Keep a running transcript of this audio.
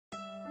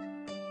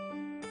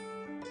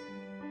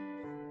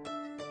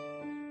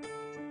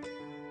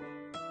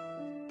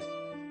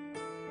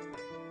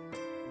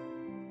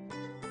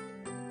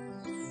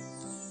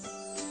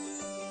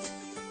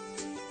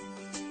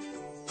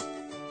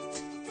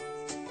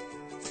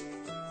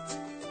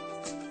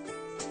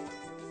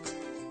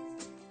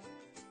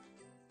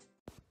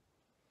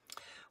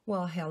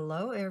Well,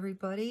 hello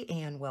everybody,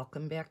 and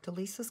welcome back to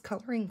Lisa's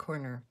Coloring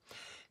Corner.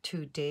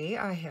 Today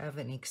I have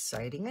an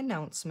exciting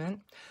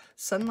announcement.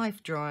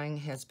 Sunlife Drawing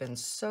has been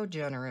so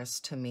generous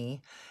to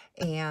me,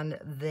 and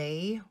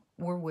they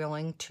were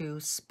willing to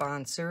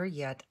sponsor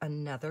yet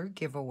another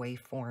giveaway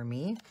for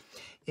me.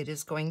 It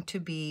is going to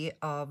be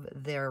of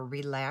their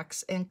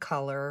Relax and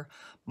Color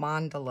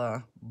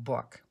Mandala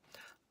book.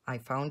 I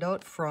found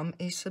out from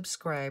a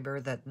subscriber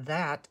that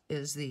that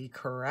is the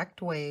correct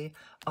way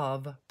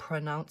of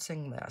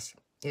pronouncing this.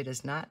 It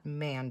is not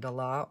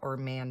mandala or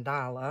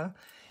mandala.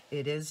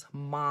 It is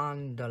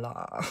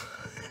mandala.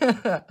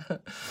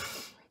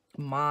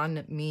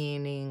 Mon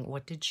meaning,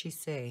 what did she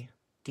say?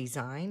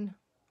 Design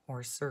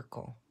or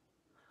circle?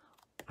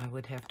 I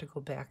would have to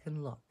go back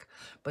and look.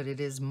 But it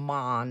is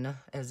mon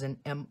as in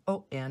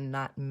M-O-N,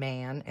 not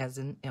man as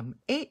in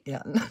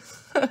M-A-N.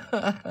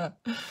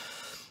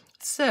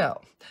 So,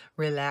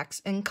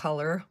 Relax and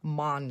Color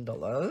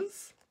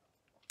Mandalas.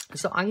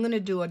 So I'm going to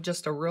do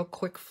just a real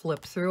quick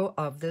flip through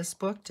of this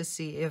book to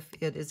see if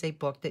it is a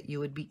book that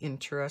you would be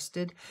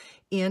interested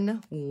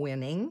in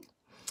winning.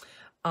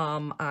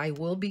 I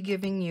will be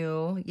giving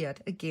you,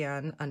 yet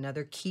again,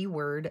 another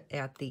keyword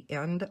at the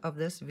end of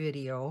this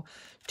video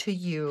to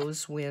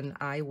use when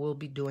I will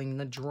be doing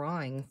the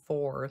drawing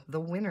for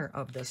the winner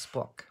of this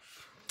book.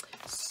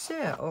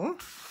 So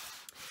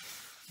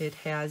it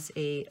has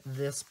a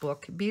This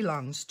Book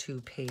Belongs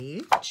To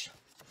page.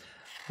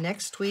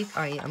 Next week,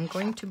 I am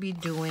going to be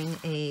doing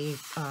a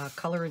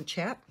color and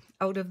chat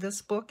out of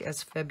this book,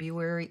 as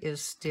February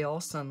is still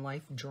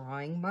Sunlife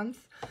Drawing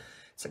Month.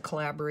 It's a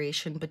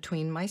collaboration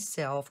between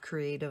myself,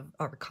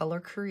 Color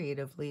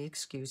Creatively,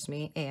 excuse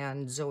me,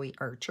 and Zoe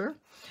Archer.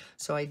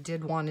 So I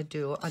did want to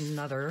do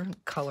another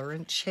color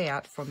and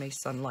chat from a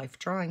Sunlife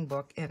drawing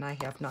book, and I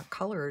have not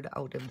colored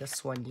out of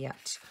this one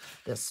yet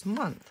this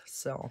month.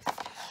 So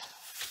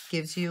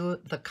gives you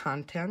the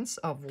contents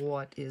of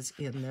what is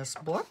in this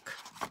book.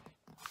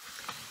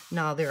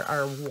 Now there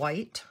are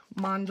white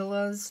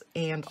mandalas,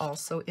 and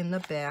also in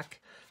the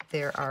back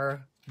there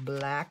are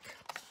black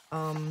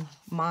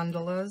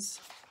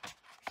mandalas.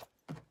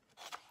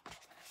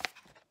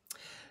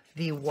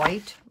 The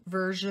white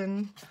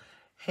version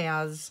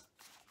has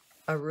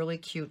a really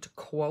cute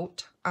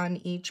quote on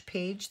each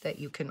page that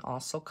you can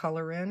also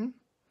color in.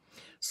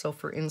 So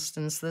for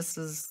instance,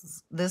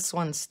 this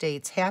one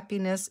states,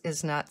 "Happiness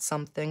is not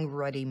something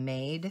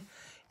ready-made.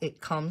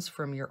 It comes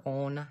from your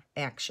own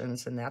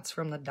actions," and that's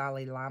from the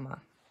Dalai Lama.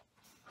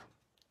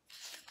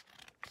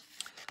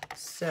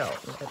 So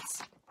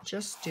let's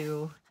just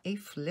do a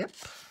flip.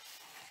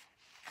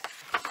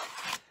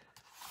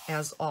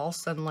 As all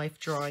Sunlife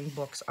drawing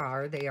books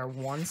are, they are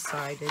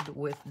one-sided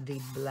with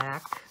the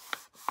black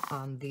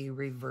on the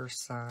reverse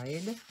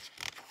side.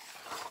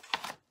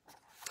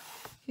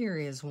 Here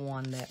is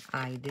one that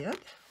I did.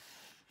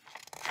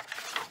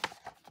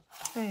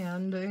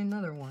 And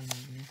another one.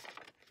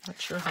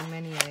 Not sure how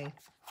many I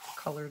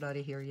colored out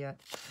of here yet.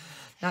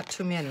 Not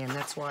too many, and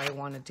that's why I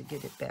wanted to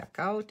get it back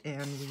out,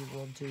 and we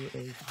will do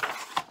a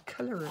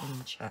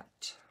coloring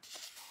chat.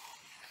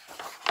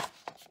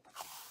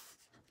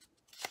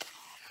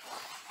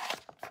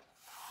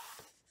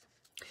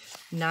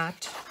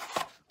 Not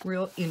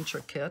real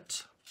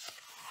intricate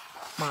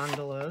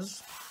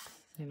mandalas.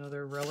 You know,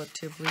 they're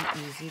relatively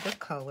easy to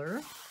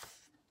color.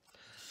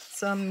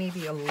 Some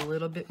maybe a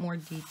little bit more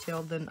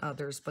detailed than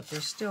others, but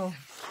they're still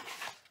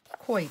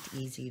quite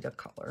easy to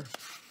color.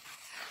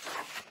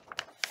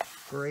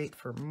 Great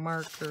for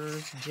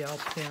markers, gel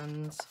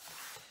pens,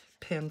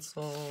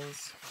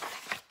 pencils.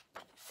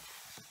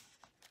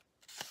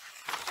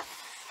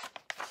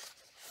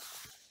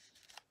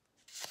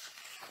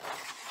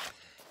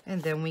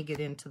 And then we get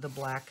into the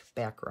black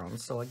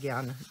background. So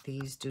again,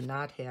 these do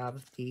not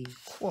have the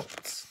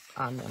quotes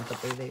on them, but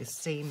they're the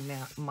same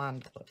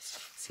mandalas.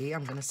 See,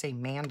 I'm going to say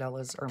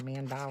mandalas or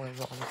mandalas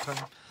all the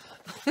time.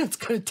 It's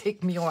going to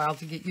take me a while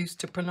to get used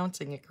to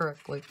pronouncing it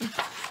correctly.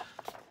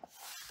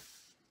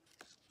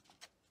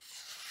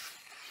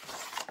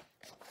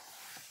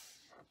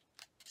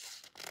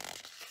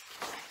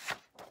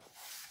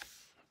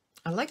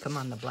 I like them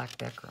on the black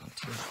background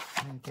too.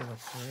 I think they look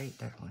great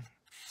that way.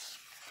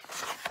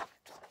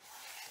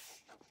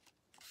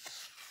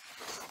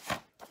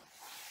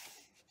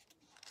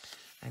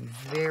 I'm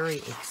very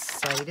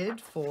excited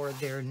for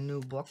their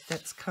new book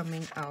that's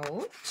coming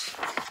out.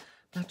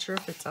 Not sure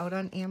if it's out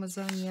on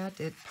Amazon yet.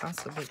 It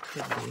possibly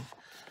could be.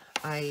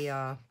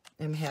 I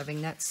am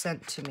having that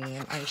sent to me,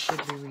 and I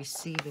should be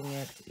receiving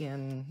it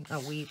in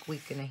a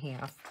week and a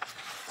half.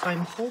 So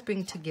I'm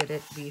hoping to get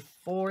it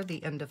before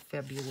the end of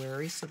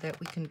February so that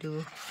we can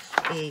do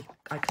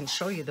I can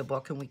show you the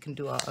book and we can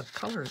do a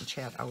color and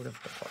chat out of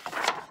the book.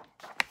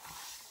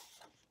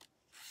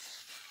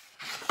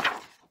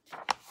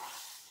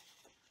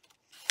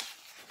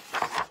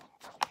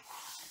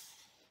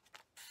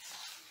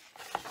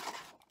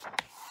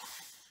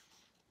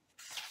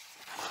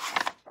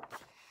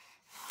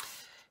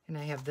 And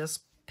I have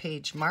this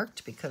page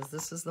marked because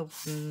this is the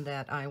one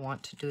that I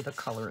want to do the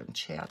color and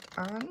chat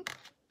on.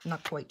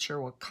 Not quite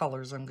sure what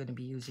colors I'm going to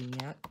be using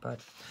yet, but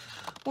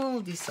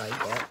we'll decide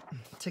that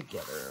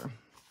together.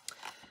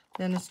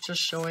 Then it's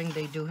just showing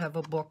they do have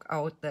a book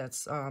out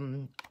that's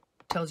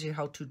tells you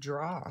how to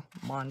draw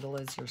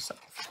mandalas yourself.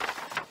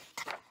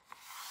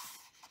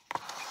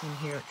 And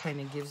here it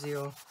kind of gives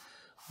you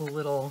a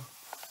little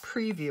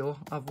preview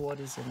of what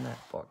is in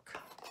that book.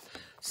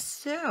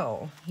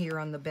 So here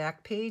on the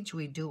back page,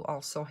 we do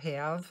also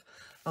have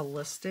a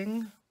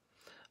listing,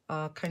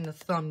 kind of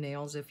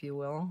thumbnails, if you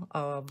will,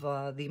 of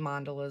the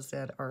mandalas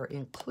that are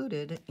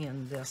included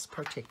in this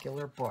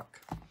particular book.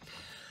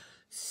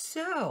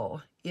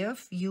 So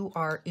if you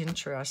are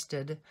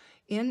interested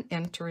in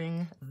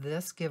entering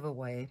this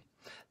giveaway,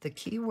 the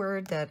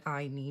keyword that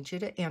I need you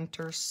to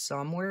enter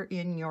somewhere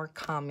in your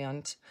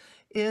comment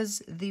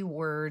is the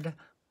word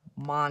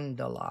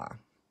mandala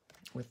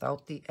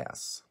without the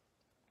S.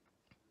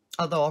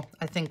 Although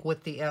I think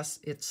with the S,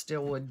 it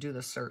still would do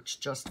the search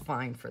just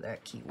fine for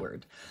that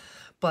keyword.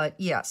 But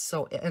yes,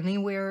 so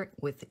anywhere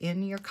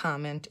within your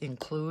comment,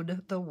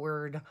 include the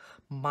word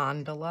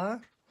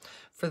mandala.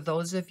 For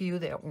those of you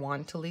that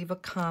want to leave a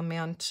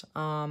comment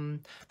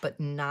but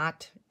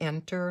not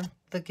enter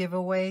the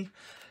giveaway,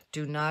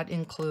 do not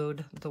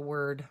include the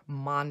word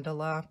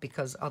mandala,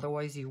 because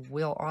otherwise you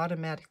will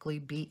automatically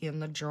be in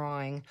the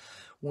drawing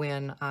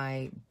when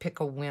I pick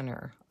a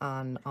winner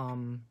on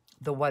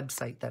the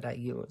website that I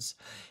use.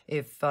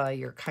 If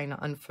you're kind of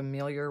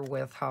unfamiliar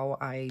with how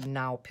I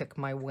now pick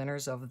my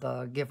winners of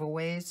the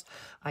giveaways,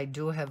 I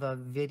do have a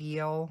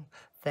video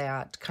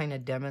that kind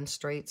of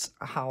demonstrates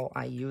how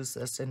I use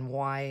this and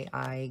why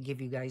I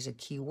give you guys a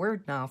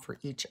keyword now for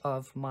each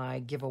of my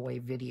giveaway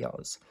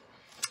videos.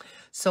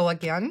 So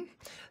again,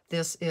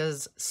 this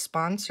is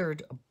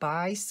sponsored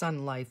by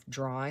Sunlife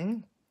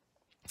Drawing.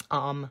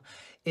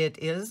 It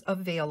is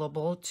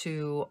available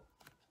to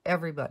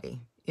everybody,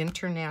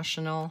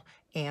 international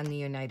and the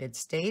United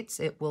States.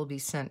 It will be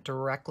sent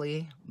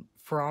directly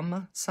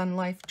from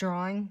Sunlife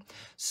Drawing,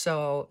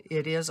 so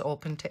it is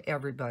open to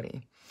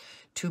everybody.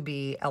 To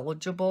be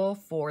eligible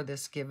for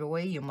this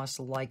giveaway, you must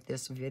like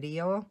this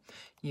video,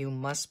 you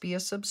must be a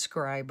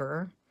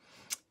subscriber,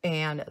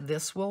 and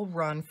this will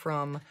run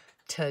from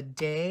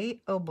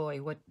today, oh boy,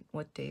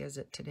 what day is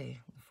it today?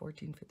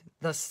 14, 15,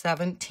 the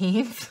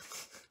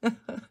 17th.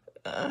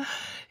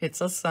 It's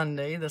a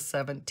Sunday, the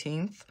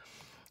 17th.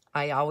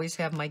 I always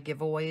have my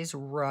giveaways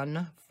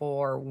run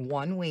for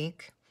 1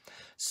 week,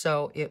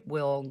 so it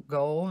will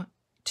go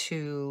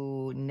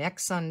to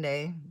next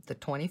Sunday, the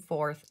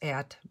 24th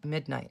at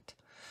midnight.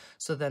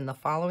 So then the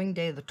following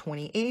day, the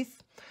 28th,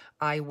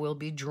 I will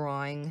be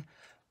drawing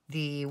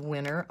the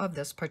winner of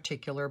this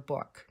particular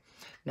book.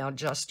 Now,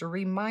 just a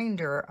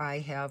reminder, I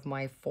have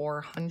my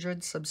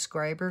 400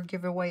 subscriber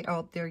giveaway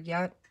out there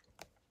yet.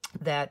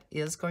 That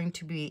is going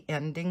to be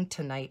ending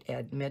tonight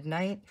at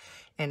midnight,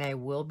 and I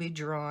will be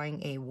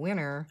drawing a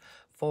winner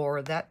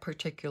for that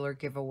particular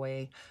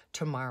giveaway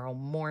tomorrow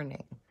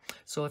morning.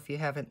 So if you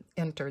haven't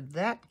entered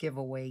that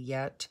giveaway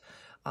yet,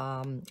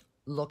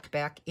 look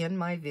back in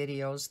my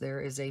videos.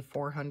 There is a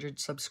 400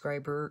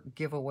 subscriber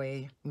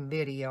giveaway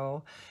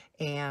video,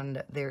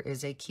 and there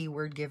is a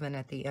keyword given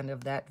at the end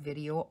of that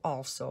video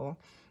also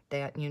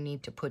that you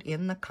need to put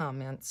in the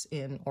comments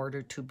in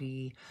order to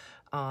be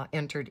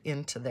entered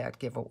into that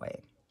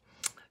giveaway.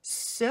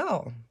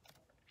 So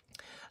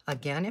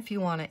again, if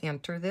you want to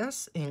enter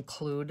this,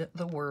 include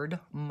the word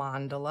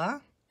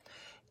mandala,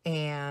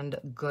 and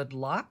good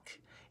luck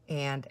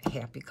and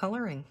happy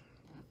coloring.